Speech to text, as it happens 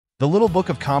The Little Book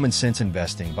of Common Sense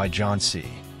Investing by John C.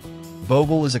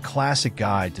 Bogle is a classic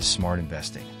guide to smart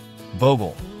investing.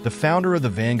 Bogle, the founder of the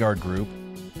Vanguard Group,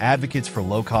 advocates for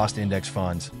low-cost index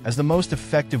funds as the most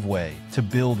effective way to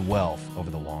build wealth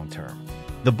over the long term.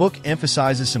 The book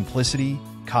emphasizes simplicity,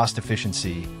 cost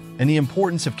efficiency, and the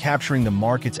importance of capturing the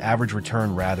market's average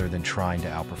return rather than trying to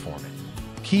outperform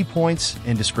it. Key points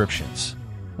and descriptions.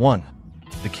 1.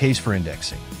 The case for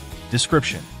indexing.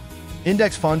 Description.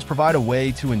 Index funds provide a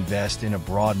way to invest in a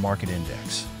broad market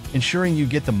index, ensuring you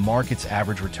get the market's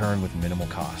average return with minimal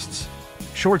costs.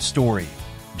 Short story.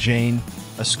 Jane,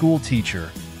 a school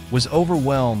teacher, was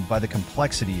overwhelmed by the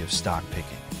complexity of stock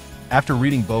picking. After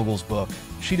reading Bogle's book,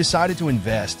 she decided to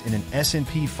invest in an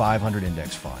S&P 500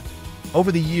 index fund.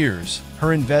 Over the years,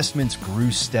 her investments grew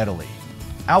steadily,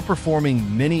 outperforming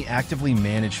many actively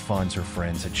managed funds her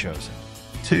friends had chosen.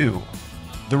 2.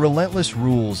 The relentless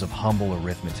rules of humble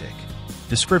arithmetic.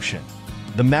 Description.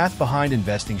 The math behind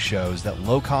investing shows that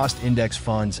low-cost index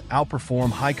funds outperform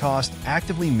high-cost,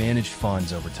 actively managed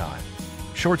funds over time.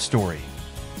 Short story.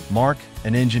 Mark,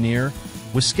 an engineer,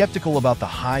 was skeptical about the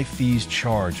high fees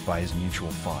charged by his mutual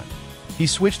fund. He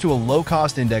switched to a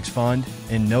low-cost index fund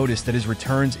and noticed that his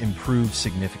returns improved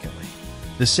significantly.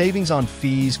 The savings on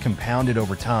fees compounded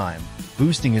over time,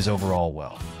 boosting his overall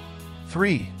wealth.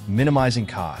 3. Minimizing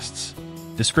costs.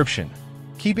 Description.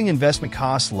 Keeping investment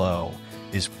costs low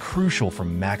is crucial for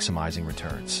maximizing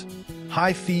returns.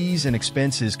 High fees and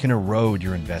expenses can erode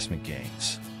your investment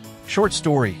gains. Short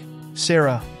story.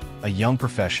 Sarah, a young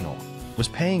professional, was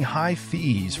paying high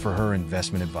fees for her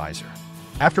investment advisor.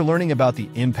 After learning about the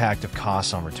impact of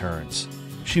costs on returns,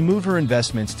 she moved her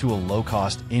investments to a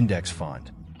low-cost index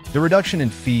fund. The reduction in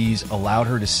fees allowed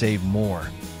her to save more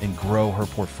and grow her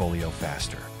portfolio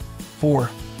faster. 4.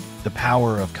 The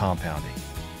power of compounding.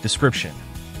 Description.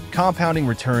 Compounding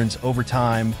returns over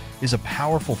time is a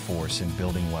powerful force in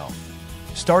building wealth.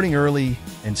 Starting early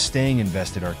and staying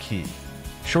invested are key.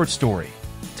 Short story.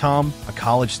 Tom, a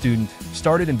college student,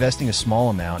 started investing a small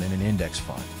amount in an index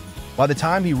fund. By the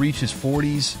time he reached his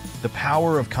 40s, the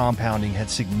power of compounding had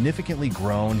significantly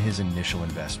grown his initial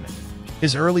investment.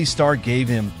 His early start gave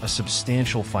him a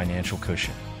substantial financial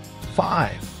cushion.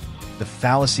 5. The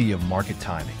fallacy of market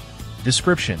timing.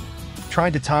 Description.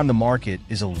 Trying to time the market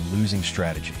is a losing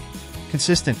strategy.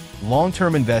 Consistent,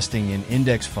 long-term investing in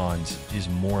index funds is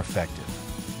more effective.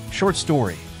 Short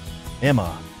story.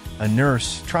 Emma, a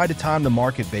nurse, tried to time the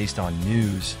market based on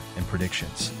news and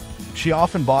predictions. She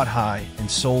often bought high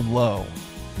and sold low,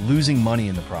 losing money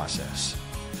in the process.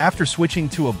 After switching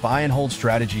to a buy-and-hold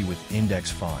strategy with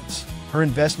index funds, her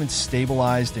investments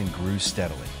stabilized and grew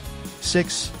steadily.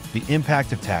 6. The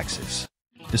impact of taxes.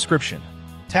 Description.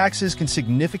 Taxes can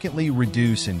significantly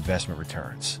reduce investment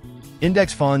returns.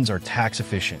 Index funds are tax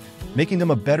efficient, making them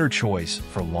a better choice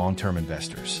for long-term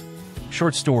investors.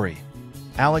 Short story.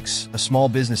 Alex, a small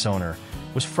business owner,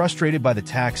 was frustrated by the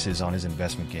taxes on his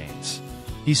investment gains.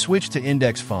 He switched to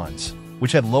index funds,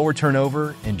 which had lower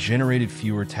turnover and generated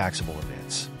fewer taxable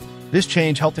events. This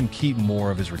change helped him keep more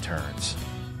of his returns.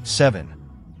 7.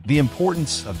 The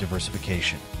importance of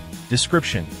diversification.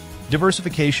 Description.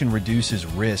 Diversification reduces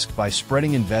risk by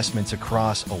spreading investments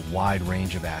across a wide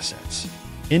range of assets.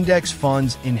 Index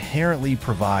funds inherently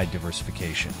provide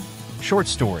diversification. Short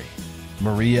story.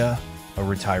 Maria, a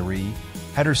retiree,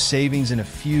 had her savings in a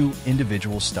few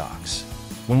individual stocks.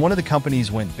 When one of the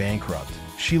companies went bankrupt,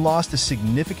 she lost a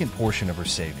significant portion of her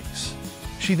savings.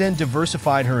 She then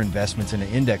diversified her investments into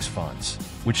index funds,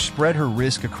 which spread her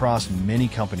risk across many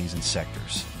companies and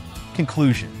sectors.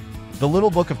 Conclusion. The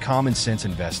Little Book of Common Sense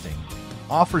Investing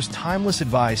offers timeless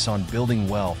advice on building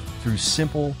wealth through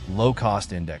simple,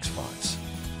 low-cost index funds.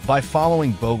 By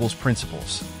following Bogle's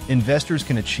principles, investors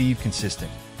can achieve consistent,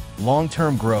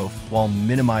 long-term growth while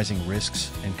minimizing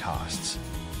risks and costs.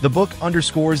 The book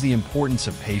underscores the importance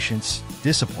of patience,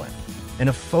 discipline, and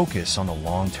a focus on the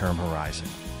long-term horizon.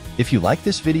 If you like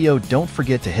this video, don't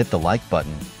forget to hit the like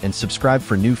button and subscribe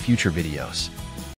for new future videos.